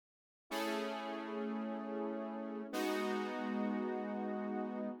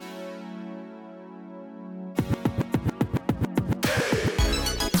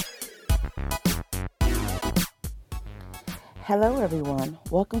Hello, everyone.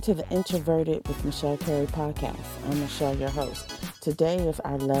 Welcome to the Introverted with Michelle Perry podcast. I'm Michelle, your host. Today is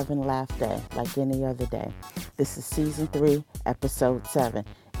our Love and Laugh Day, like any other day. This is season 3, episode 7.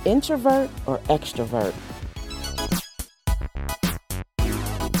 Introvert or extrovert?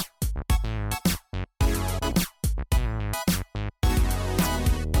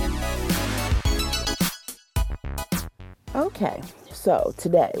 Okay, so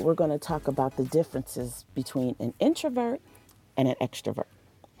today we're going to talk about the differences between an introvert and an extrovert.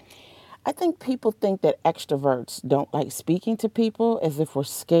 I think people think that extroverts don't like speaking to people as if we're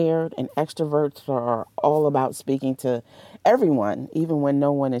scared, and extroverts are all about speaking to everyone, even when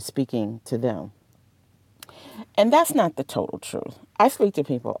no one is speaking to them. And that's not the total truth. I speak to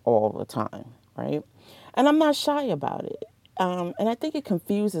people all the time, right? And I'm not shy about it. And I think it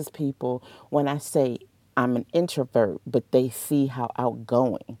confuses people when I say I'm an introvert, but they see how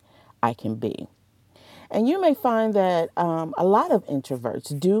outgoing I can be. And you may find that a lot of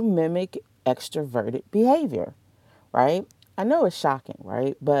introverts do mimic extroverted behavior, right? I know it's shocking,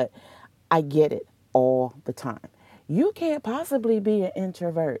 right? But I get it all the time. You can't possibly be an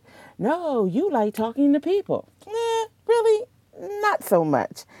introvert. No, you like talking to people. Really, not so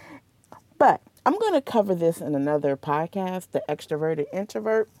much. But I'm going to cover this in another podcast, the extroverted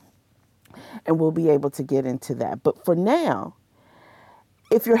introvert, and we'll be able to get into that. But for now,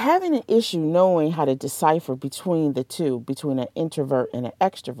 if you're having an issue knowing how to decipher between the two, between an introvert and an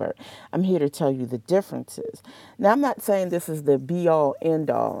extrovert, I'm here to tell you the differences. Now, I'm not saying this is the be-all,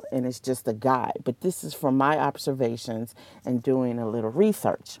 end-all, and it's just a guide, but this is from my observations and doing a little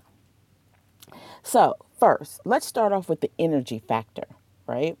research. So, first, let's start off with the energy factor,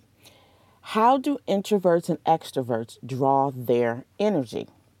 right? How do introverts and extroverts draw their energy?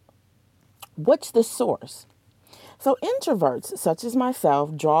 What's the source? So introverts, such as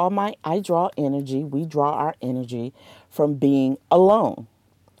myself, I draw energy, we draw our energy from being alone.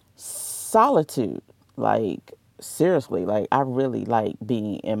 Solitude, like seriously, like I really like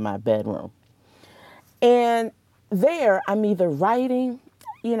being in my bedroom. And there I'm either writing,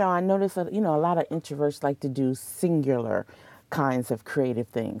 I notice that, a lot of introverts like to do singular kinds of creative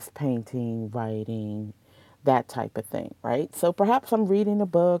things, painting, writing, that type of thing, right? So perhaps I'm reading a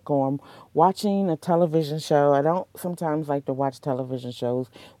book or I'm watching a television show. I don't sometimes like to watch television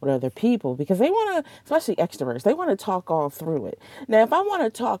shows with other people because they want to, especially extroverts, they want to talk all through it. Now, if I want to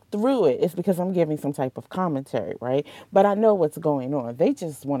talk through it, it's because I'm giving some type of commentary, right? But I know what's going on. They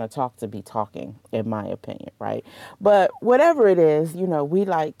just want to talk to be talking, in my opinion, right? But whatever it is, we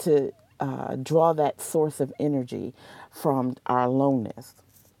like to draw that source of energy from our aloneness.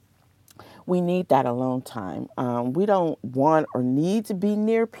 We need that alone time. We don't want or need to be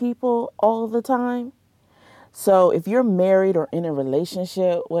near people all the time. So if you're married or in a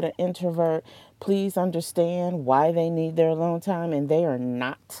relationship with an introvert, please understand why they need their alone time, and they are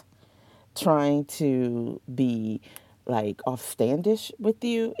not trying to be like offstandish with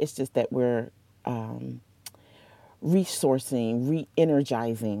you. It's just that we're resourcing,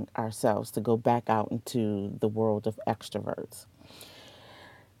 re-energizing ourselves to go back out into the world of extroverts.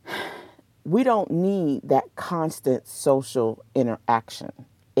 We don't need that constant social interaction.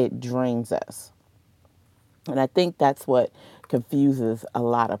 It drains us. And I think that's what confuses a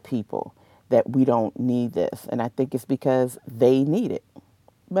lot of people, that we don't need this. And I think it's because they need it.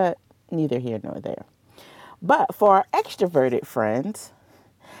 But neither here nor there. But for our extroverted friends,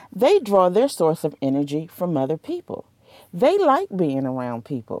 they draw their source of energy from other people. They like being around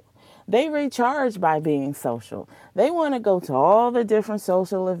people. They recharge by being social. They want to go to all the different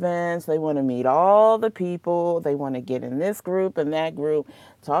social events. They want to meet all the people. They want to get in this group and that group,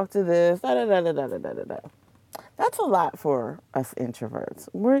 talk to this, da da da da da da da da. That's a lot for us introverts.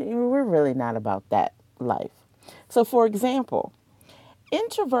 We're really not about that life. So, for example,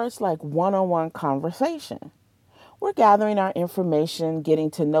 introverts like one-on-one conversation. We're gathering our information,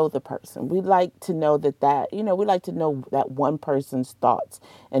 getting to know the person. We like to know we like to know that one person's thoughts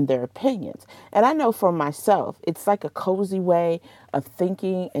and their opinions. And I know for myself, it's like a cozy way of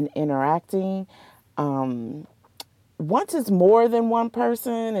thinking and interacting. Once it's more than one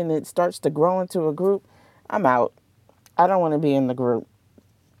person and it starts to grow into a group, I'm out. I don't want to be in the group.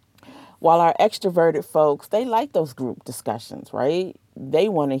 While our extroverted folks, they like those group discussions, right? They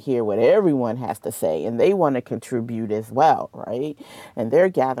want to hear what everyone has to say and they want to contribute as well, right? And they're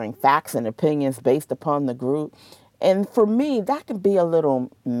gathering facts and opinions based upon the group. And for me, that can be a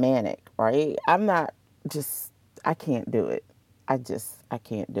little manic, right? I can't do it. I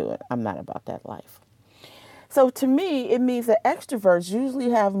can't do it. I'm not about that life. So to me, it means that extroverts usually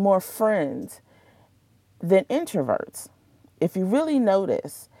have more friends than introverts. If you really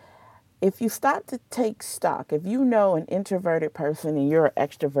notice, if you stop to take stock, if you know an introverted person and you're an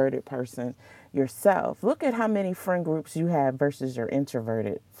extroverted person yourself, look at how many friend groups you have versus your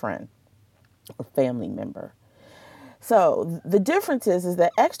introverted friend or family member. So the difference is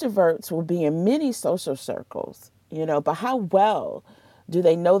that extroverts will be in many social circles, but how well do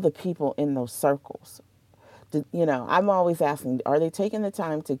they know the people in those circles? I'm always asking, are they taking the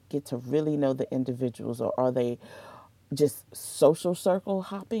time to get to really know the individuals, or are they just social circle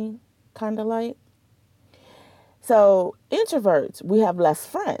hopping, kind of like? So, introverts, we have less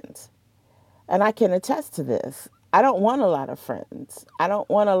friends. And I can attest to this. I don't want a lot of friends. I don't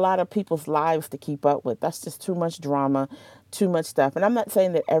want a lot of people's lives to keep up with. That's just too much drama, too much stuff. And I'm not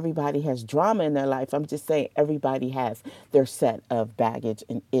saying that everybody has drama in their life. I'm just saying everybody has their set of baggage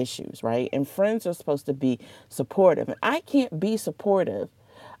and issues, right? And friends are supposed to be supportive. And I can't be supportive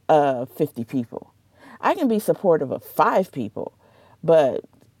of 50 people. I can be supportive of 5 people. But,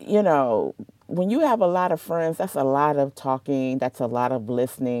 when you have a lot of friends, that's a lot of talking, that's a lot of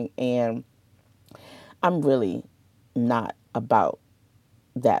listening. And I'm really not about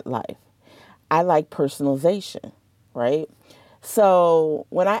that life. I like personalization, right? So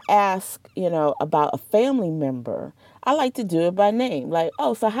when I ask, about a family member, I like to do it by name. Like,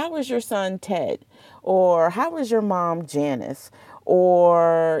 oh, so how was your son Ted? Or how was your mom Janice?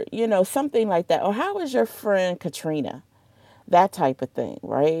 Or, something like that. Or how was your friend Katrina? That type of thing,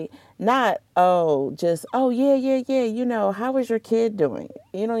 right? Not, oh, just, oh, yeah, yeah, yeah, how is your kid doing?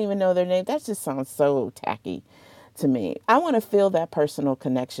 You don't even know their name. That just sounds so tacky to me. I want to feel that personal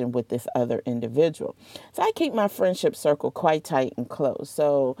connection with this other individual. So I keep my friendship circle quite tight and close.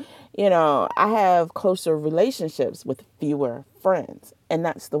 So, I have closer relationships with fewer friends, and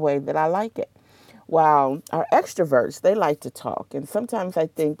that's the way that I like it. While our extroverts, they like to talk. And sometimes I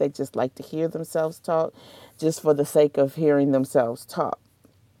think they just like to hear themselves talk just for the sake of hearing themselves talk.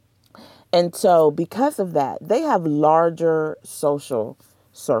 And so, because of that, they have larger social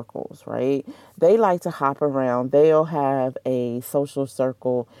circles, right? They like to hop around. They'll have a social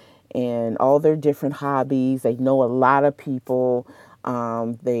circle and all their different hobbies. They know a lot of people.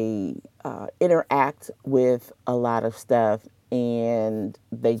 They interact with a lot of stuff, and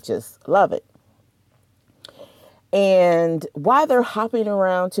they just love it. And while they're hopping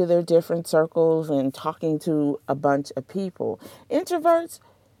around to their different circles and talking to a bunch of people, introverts,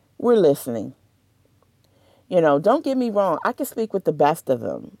 we're listening. Don't get me wrong, I can speak with the best of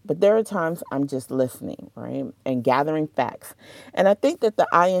them, but there are times I'm just listening, right? And gathering facts. And I think that the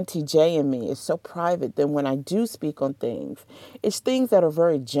INTJ in me is so private that when I do speak on things, it's things that are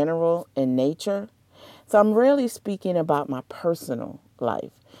very general in nature. So I'm really speaking about my personal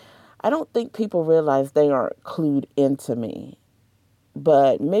life. I don't think people realize they aren't clued into me,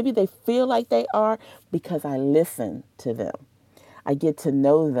 but maybe they feel like they are because I listen to them. I get to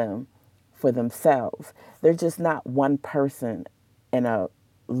know them for themselves. They're just not one person in a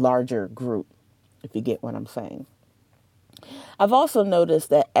larger group, if you get what I'm saying. I've also noticed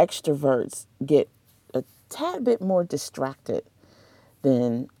that extroverts get a tad bit more distracted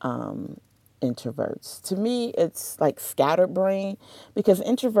than introverts. To me, it's like scattered brain because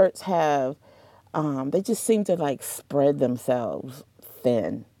introverts have, they just seem to like spread themselves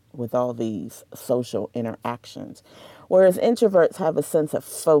thin with all these social interactions. Whereas introverts have a sense of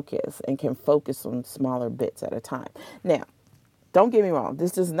focus and can focus on smaller bits at a time. Now, don't get me wrong,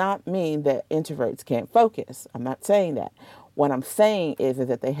 this does not mean that introverts can't focus. I'm not saying that. What I'm saying is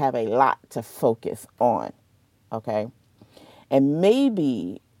that they have a lot to focus on, okay? And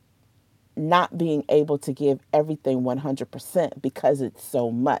maybe not being able to give everything 100% because it's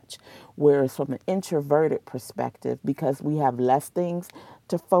so much. Whereas from an introverted perspective, because we have less things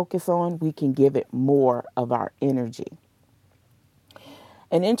to focus on, we can give it more of our energy.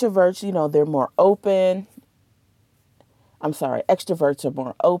 And introverts, they're more open. I'm sorry, extroverts are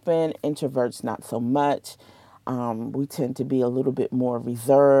more open, introverts not so much. We tend to be a little bit more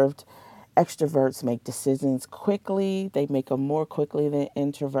reserved. Extroverts make decisions quickly. They make them more quickly than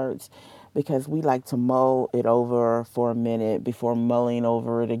introverts because we like to mull it over for a minute before mulling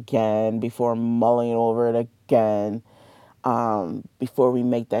over it again, before mulling over it again, before we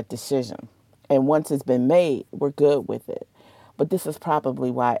make that decision. And once it's been made, we're good with it. But this is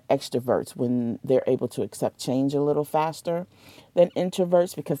probably why extroverts, when they're able to accept change a little faster than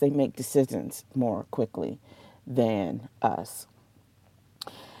introverts, because they make decisions more quickly than us.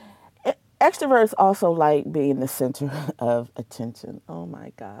 Extroverts also like being the center of attention. Oh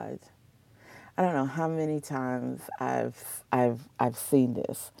my God. I don't know how many times I've seen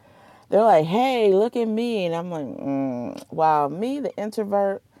this. They're like, "Hey, look at me," and I'm like, "Wow, me, the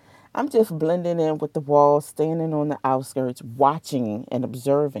introvert, I'm just blending in with the walls, standing on the outskirts, watching and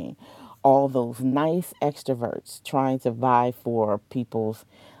observing all those nice extroverts trying to vie for people's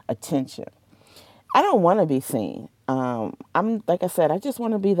attention. I don't want to be seen. I'm like I said, I just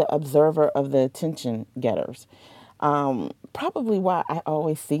want to be the observer of the attention getters. Probably why I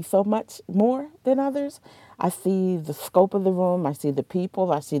always see so much more than others. I see the scope of the room. I see the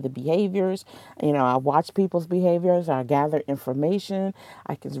people. I see the behaviors. I watch people's behaviors. I gather information.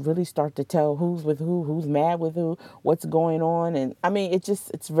 I can really start to tell who's with who's mad with who, what's going on. And I mean,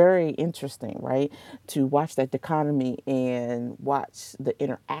 it's very interesting, right? To watch that dichotomy and watch the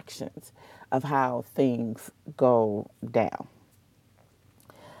interactions of how things go down.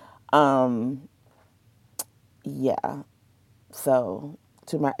 Um, yeah. So,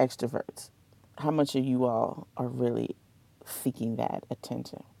 to my extroverts, how much of you all are really seeking that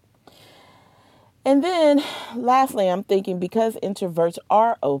attention? And then, lastly, I'm thinking because introverts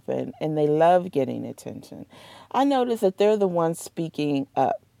are open and they love getting attention, I notice that they're the ones speaking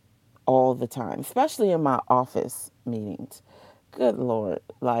up all the time, especially in my office meetings. Good Lord.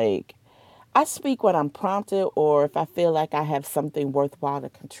 Like, I speak when I'm prompted or if I feel like I have something worthwhile to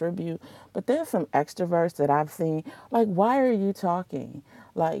contribute. But there's some extroverts that I've seen, like, why are you talking?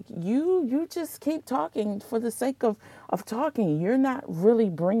 Like, you just keep talking for the sake of talking. You're not really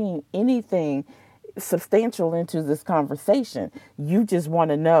bringing anything substantial into this conversation. You just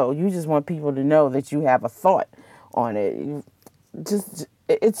want to know. You just want people to know that you have a thought on it. Just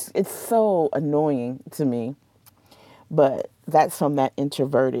it's so annoying to me, but that's from that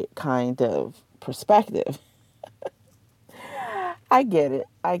introverted kind of perspective. I get it.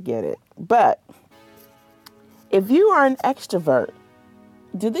 I get it. But if you are an extrovert,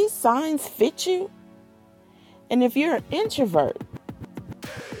 do these signs fit you? And if you're an introvert,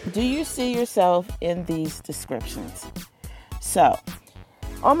 do you see yourself in these descriptions? So,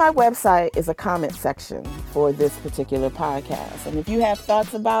 on my website is a comment section for this particular podcast. And if you have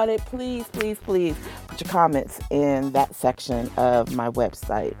thoughts about it, please, please, please put your comments in that section of my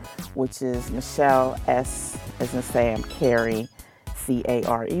website, which is Michelle S. as in Sam, Carey,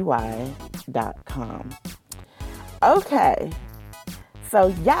 CAREY.com. Okay.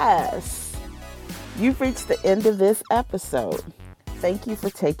 So, yes, you've reached the end of this episode. Thank you for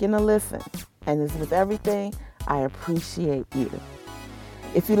taking a listen. And as with everything, I appreciate you.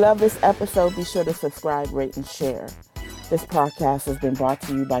 If you love this episode, be sure to subscribe, rate, and share. This podcast has been brought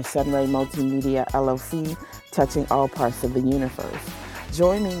to you by Sunray Multimedia, LLC, touching all parts of the universe.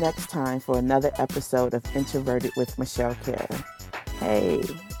 Join me next time for another episode of Introverted with Michelle Carey. Hey,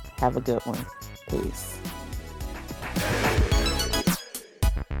 have a good one. Peace.